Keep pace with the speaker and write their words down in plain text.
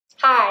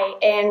Hi,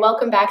 and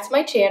welcome back to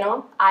my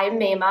channel. I'm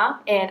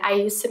Mayma, and I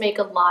used to make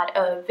a lot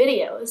of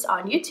videos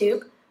on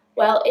YouTube.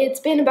 Well, it's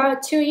been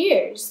about 2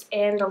 years,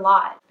 and a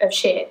lot of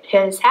shit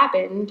has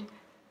happened.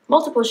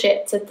 Multiple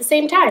shits at the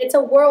same time. It's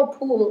a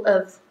whirlpool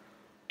of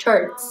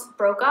turds.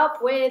 Broke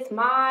up with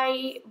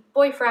my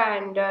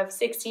boyfriend of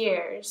 6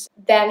 years.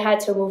 Then had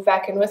to move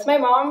back in with my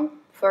mom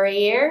for a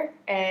year,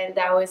 and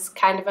that was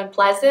kind of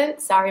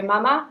unpleasant. Sorry,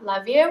 mama,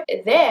 love you.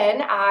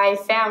 Then I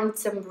found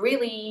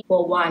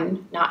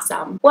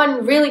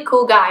one really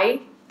cool guy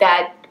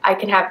that I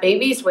can have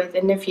babies with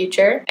in the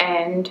future,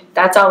 and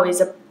that's always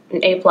an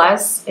A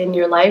plus in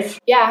your life.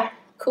 Yeah,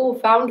 cool,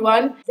 found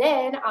one.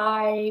 Then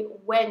I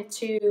went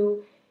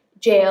to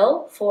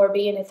jail for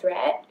being a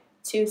threat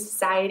to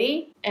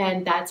society,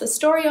 and that's a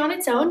story on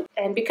its own.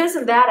 And because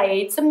of that, I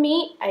ate some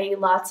meat. I ate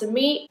lots of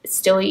meat.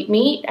 Still eat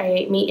meat. I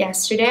ate meat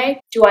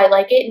yesterday. Do I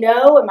like it?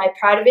 No. Am I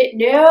proud of it?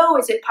 No.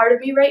 Is it part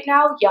of me right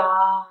now?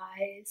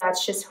 Yes.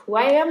 That's just who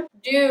I am.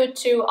 Due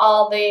to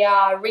all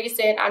the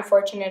recent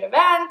unfortunate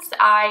events,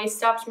 I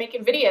stopped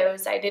making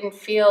videos. I didn't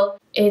feel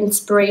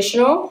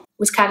inspirational.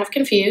 Was kind of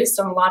confused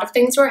on a lot of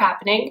things were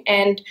happening,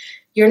 and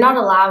you're not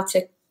allowed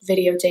to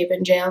videotape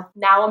in jail.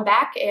 Now I'm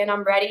back and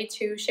I'm ready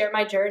to share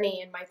my journey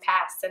and my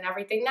past and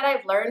everything that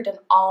I've learned and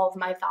all of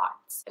my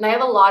thoughts. And I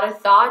have a lot of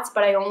thoughts,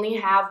 but I only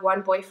have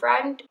one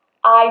boyfriend.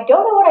 I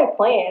don't know what I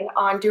plan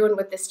on doing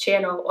with this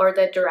channel or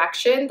the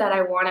direction that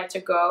I want it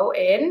to go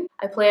in.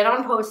 I plan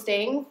on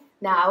posting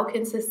now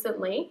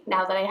consistently,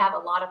 now that I have a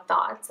lot of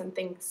thoughts and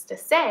things to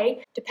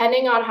say.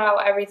 Depending on how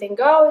everything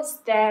goes,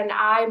 then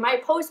I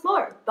might post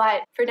more.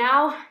 But for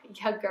now,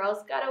 your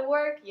girl's gotta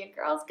work, your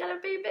girl's gotta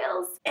pay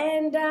bills,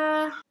 and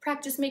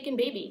practice making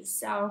babies.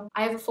 So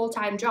I have a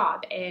full-time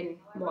job and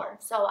more.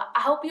 So I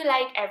hope you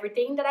like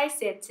everything that I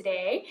said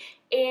today,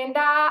 and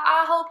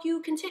I hope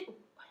you continue.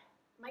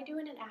 Am I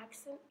doing an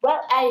accent?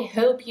 Well, I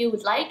hope you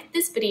liked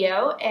this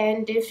video,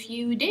 and if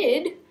you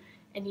did,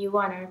 and you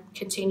want to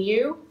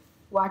continue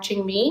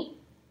watching me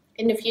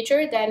in the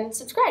future, then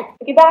subscribe.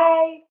 Okay, bye!